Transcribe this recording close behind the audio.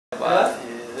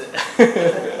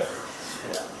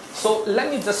So let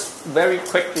me just very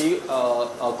quickly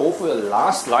go through the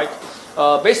last slide.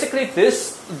 Basically,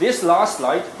 this last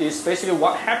slide is basically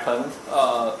what happened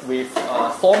with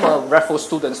former Raffles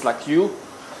students like you,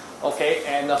 okay,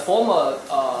 and former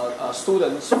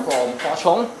students from Hua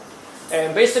Chong.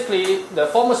 And basically, the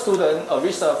former student,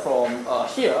 Arisa from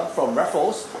here, from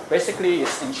Raffles, basically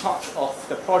is in charge of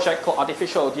the project called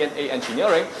Artificial DNA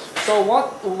Engineering. So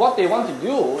what they want to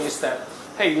do is that,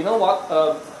 hey, you know what,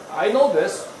 I know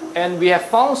this, and we have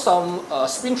found some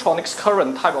spintronics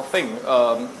current type of thing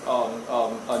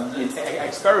in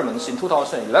experiments in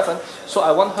 2011. So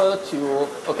I want her to,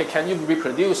 okay, can you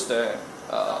reproduce that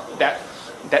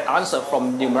answer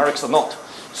from numerics or not?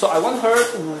 So I want her,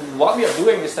 what we are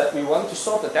doing is that we want to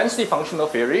solve the density functional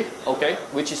theory, okay,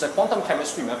 which is a quantum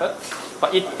chemistry method.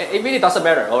 But it really doesn't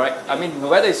matter, all right? I mean,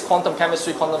 whether it's quantum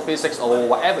chemistry, quantum physics, or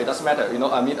whatever, it doesn't matter. You know,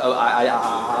 I mean,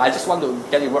 I just want to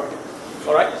get it working.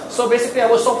 All right. So basically, I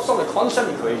will solve the constant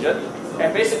equation,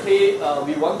 and basically,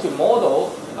 we want to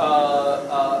model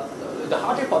the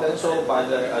Hartree potential by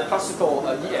the classical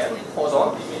EM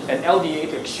boson and LDA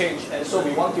to exchange. And so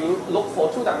we want to look for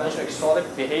two-dimensional exotic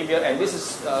behavior, and this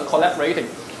is collaborating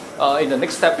in the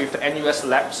next step with the NUS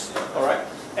labs. All right.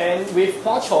 And with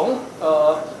Hua Chong,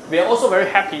 we are also very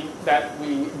happy that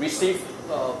we received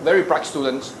very bright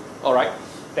students. All right.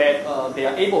 That they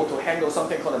are able to handle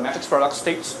something called the matrix product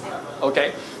states.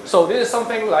 Okay, so this is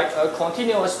something like a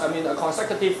continuous, a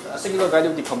consecutive singular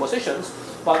value decompositions,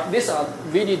 but these are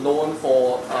really known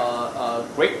for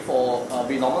great for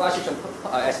renormalization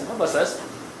as purposes,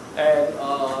 and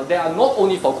they are not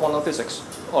only for quantum physics.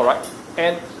 All right,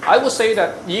 and I would say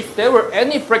that if there were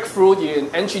any breakthrough in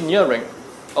engineering,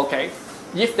 okay,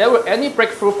 if there were any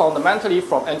breakthrough fundamentally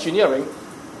from engineering,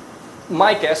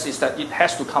 my guess is that it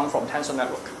has to come from tensor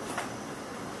network.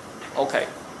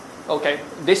 Okay,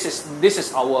 this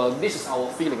is our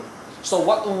feeling. So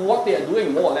what they are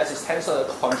doing more or less is tensor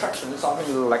contraction,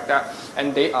 something like that.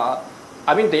 And they are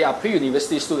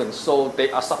pre-university students, so they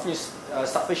are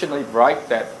sufficiently bright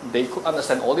that they could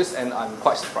understand all this, and I'm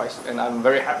quite surprised, and I'm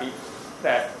very happy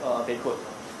that they could.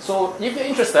 So if you're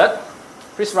interested,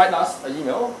 please write us an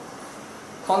email,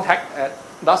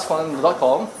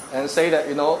 contact@dasquantum.com, and say that,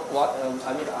 you know what,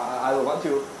 I want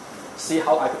to see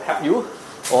how I could help you,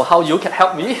 or how you can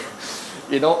help me,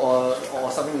 you know,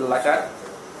 or something like that.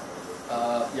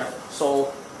 Yeah.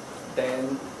 So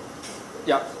then,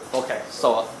 yeah. Okay.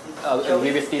 So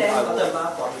we will see.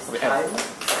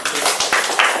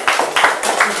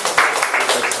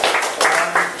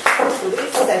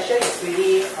 Today's session is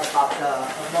really about a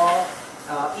more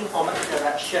informal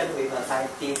interaction with a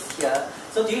scientist here.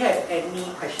 So do you have any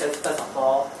questions, first of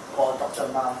all, for Dr.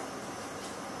 Ma?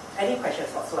 Any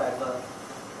questions whatsoever?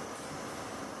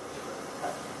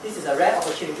 This is a rare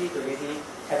opportunity to really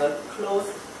have a close,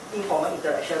 informal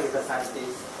interaction with a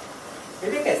scientist.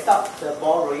 Maybe you can start the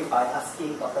ball rolling by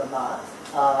asking Dr. Ma,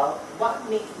 what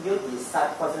made you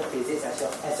decide quantum physics as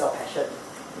your passion?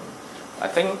 I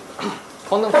think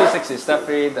quantum physics is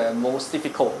definitely the most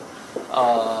difficult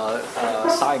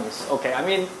science. Okay, I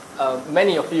mean,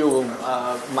 many of you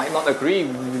might not agree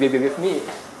with me,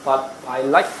 but I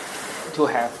like to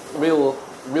have real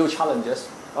challenges.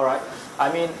 All right.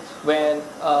 I mean,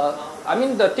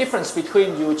 the difference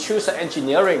between you choose an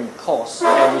engineering course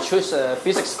and you choose a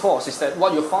physics course is that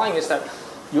what you find is that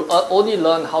you only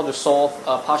learn how to solve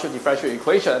a partial differential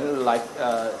equation like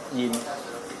in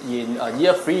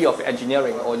year 3 of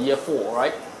engineering or year 4,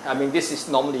 right? I mean, this is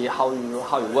normally how you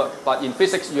work. But in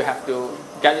physics, you have to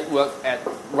get it work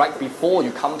right before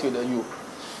you come to the U.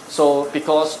 So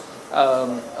because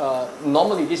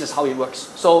normally this is how it works.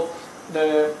 So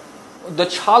the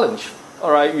challenge,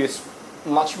 all right, is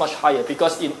much higher,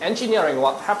 because in engineering,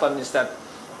 what happens is that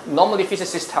normally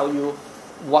physicists tell you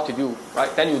what to do,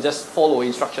 right? Then you just follow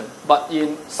instruction. But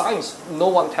in science, no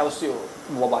one tells you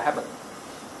what will happen.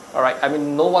 All right. I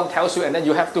mean, no one tells you, and then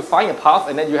you have to find a path,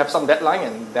 and then you have some deadline,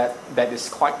 and that is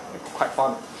quite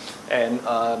fun. And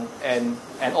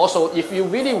also, if you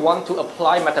really want to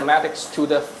apply mathematics to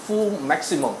the full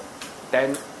maximum,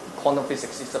 then quantum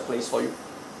physics is the place for you.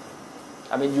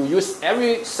 I mean, you use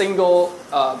every single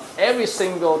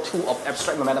tool of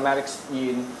abstract mathematics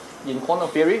in quantum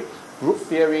theory, group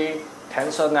theory,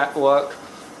 tensor network,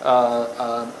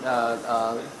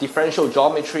 differential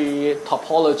geometry,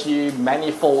 topology,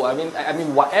 manifold. I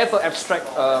mean, whatever abstract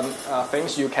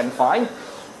things you can find,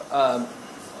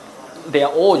 they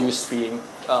are all used in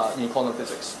quantum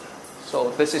physics.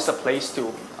 So this is a place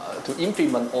to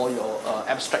implement all your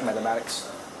abstract mathematics.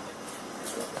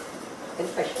 Any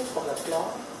questions from the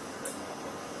floor?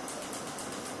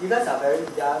 You guys are very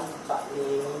young, but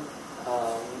in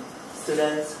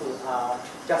students who are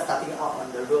just starting out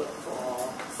on the road for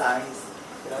science.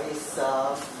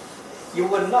 You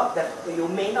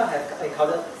may not have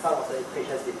encountered some of the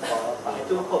equations before, but I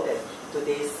do hope that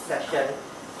today's session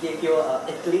give you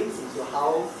a glimpse into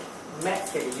how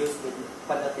math can be used in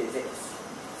quantum physics.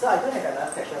 So I do have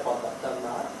another question for Dr.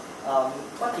 Ma.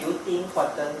 What do you think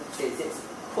quantum physics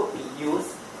could be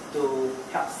used to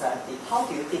help society? How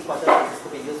do you think quantum physics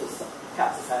could be used to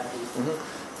help society?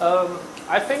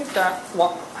 I think that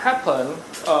what happened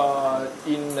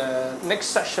in the next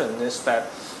session is that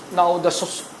now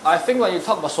I think when you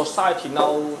talk about society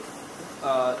now,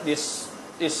 this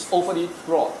is overly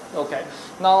broad. Okay.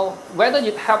 Now whether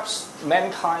it helps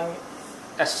mankind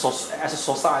as a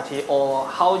society or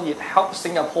how it helps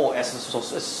Singapore as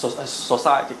a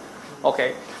society.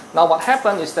 Okay. Now what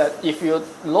happened is that if you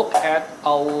look at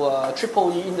our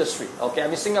triple E industry, okay, I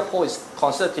mean Singapore is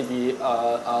considered to be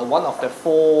one of the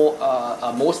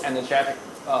 4 most energetic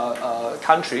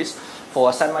countries for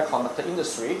a semiconductor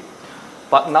industry.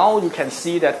 But now you can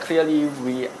see that clearly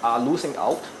we are losing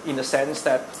out in the sense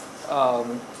that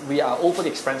we are overly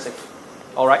expensive.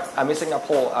 All right, I mean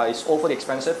Singapore is overly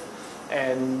expensive,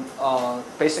 and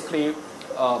basically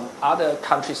other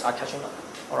countries are catching up.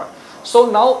 All right. So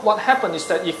now what happened is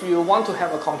that if you want to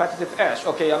have a competitive edge,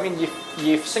 okay, I mean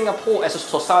if Singapore as a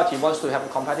society wants to have a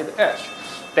competitive edge,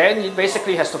 then it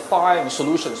basically has to find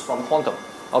solutions from quantum,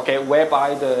 okay,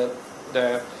 whereby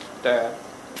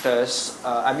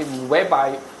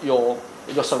whereby your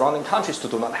surrounding countries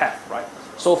do not have, right?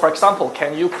 So for example,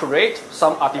 can you create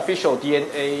some artificial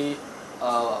DNA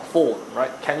form,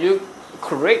 right? Can you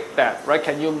create that, right?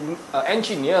 Can you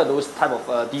engineer those type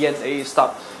of DNA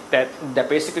stuff that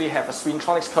basically have a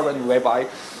spintronics current whereby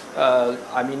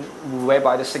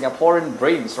whereby the Singaporean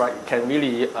brains, right, can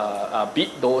really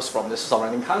beat those from the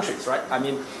surrounding countries, right? I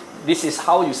mean, this is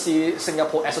how you see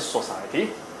Singapore as a society.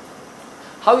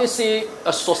 How you see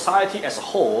a society as a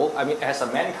whole, I mean, as a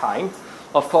mankind,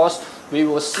 of course, we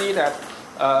will see that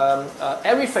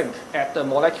everything at the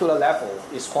molecular level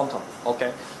is quantum,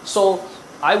 okay? So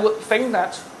I would think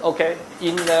that, okay,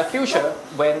 in the future,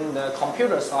 when the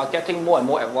computers are getting more and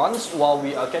more advanced, while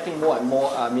we are getting more and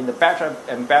more, the better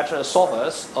and better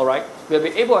solvers, all right, we'll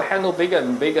be able to handle bigger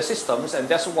and bigger systems, and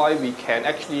that's why we can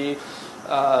actually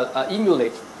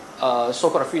emulate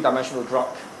so-called a 3-dimensional drug,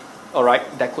 all right,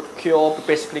 that could cure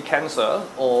basically cancer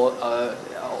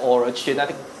or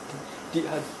genetic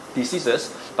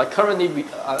diseases. But currently,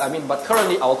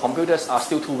 currently our computers are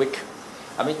still too weak.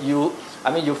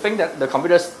 You think that the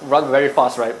computers run very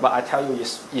fast, right? But I tell you,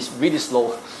 it's really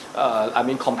slow.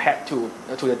 Compared to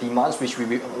the demands which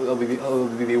we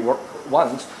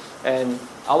want. And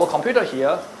our computer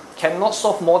here cannot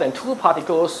solve more than 2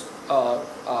 particles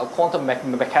quantum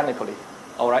mechanically.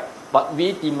 All right. But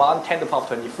we demand 10 to the power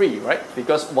 23, right?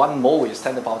 Because 1 mole is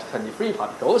 10 to the power 23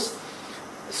 particles.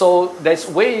 So there's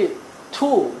way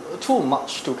too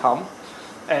much to come.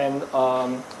 And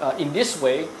in this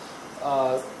way,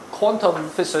 quantum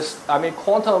physics,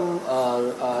 quantum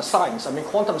science,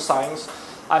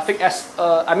 I think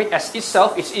as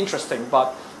itself is interesting,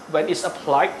 but when it's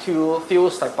applied to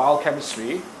fields like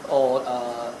biochemistry or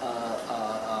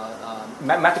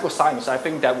mathematical science, I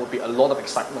think there will be a lot of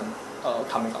excitement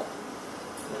coming up.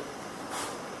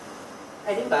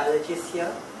 Any biologists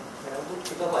here?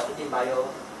 People who are taking bio,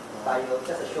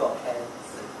 just a show of hands.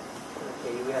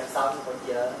 Okay, we have some over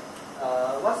here.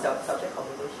 What's your subject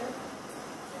combination?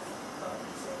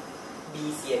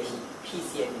 PCME.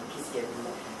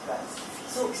 Right.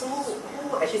 So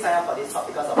who actually signed up for this talk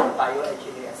because of the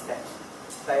bioengineering aspect?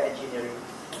 Bioengineering.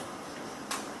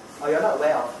 Or you're not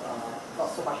aware of, not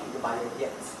so much into bio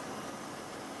yet?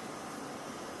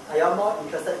 Are you more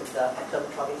interested in the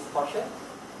atomtronics portion?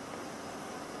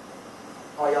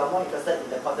 Or you're more interested in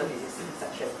the quantum physics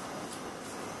section?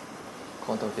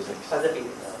 Quantum physics. Quantum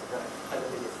physics, right.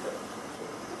 Quantum physics. Okay.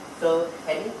 So,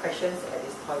 any questions at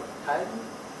this point in time?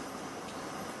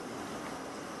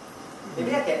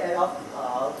 Maybe I can add off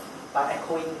by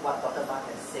echoing what Dr. Ma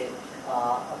has said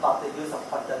about the use of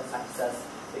quantum sciences,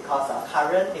 because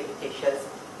current limitations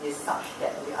is such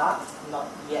that we are not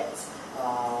yet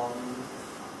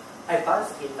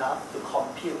advanced enough to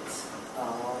compute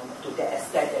to the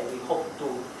extent that we hope to.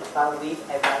 But with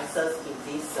advances in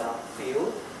this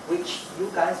field, which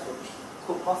you guys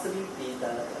could possibly be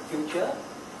the future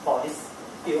for this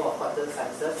field of quantum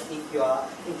sciences, if you are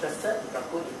interested, if you are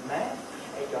good in math,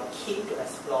 and you are keen to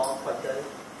explore quantum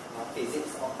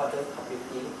physics or quantum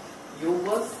computing, you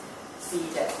will see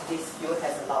that this field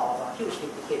has a lot of huge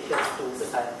implications to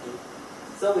society.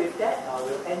 So with that,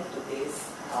 we'll end today's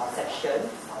session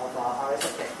of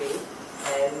RSS Cafe,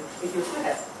 and If you still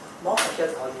have more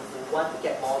questions or if you want to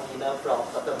get more dinner from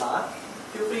Dr. Ma,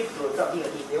 feel free to drop me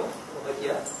an email over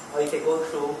here, or you can go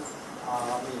through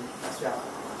me as well.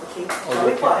 Okay, shall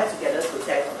we put our hands together to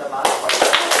thank Dr. Ma?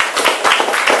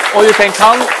 Or you can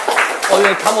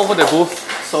come over the booth.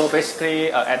 So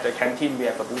basically, at the canteen we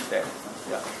have a booth there.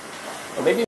 Yeah. Or maybe.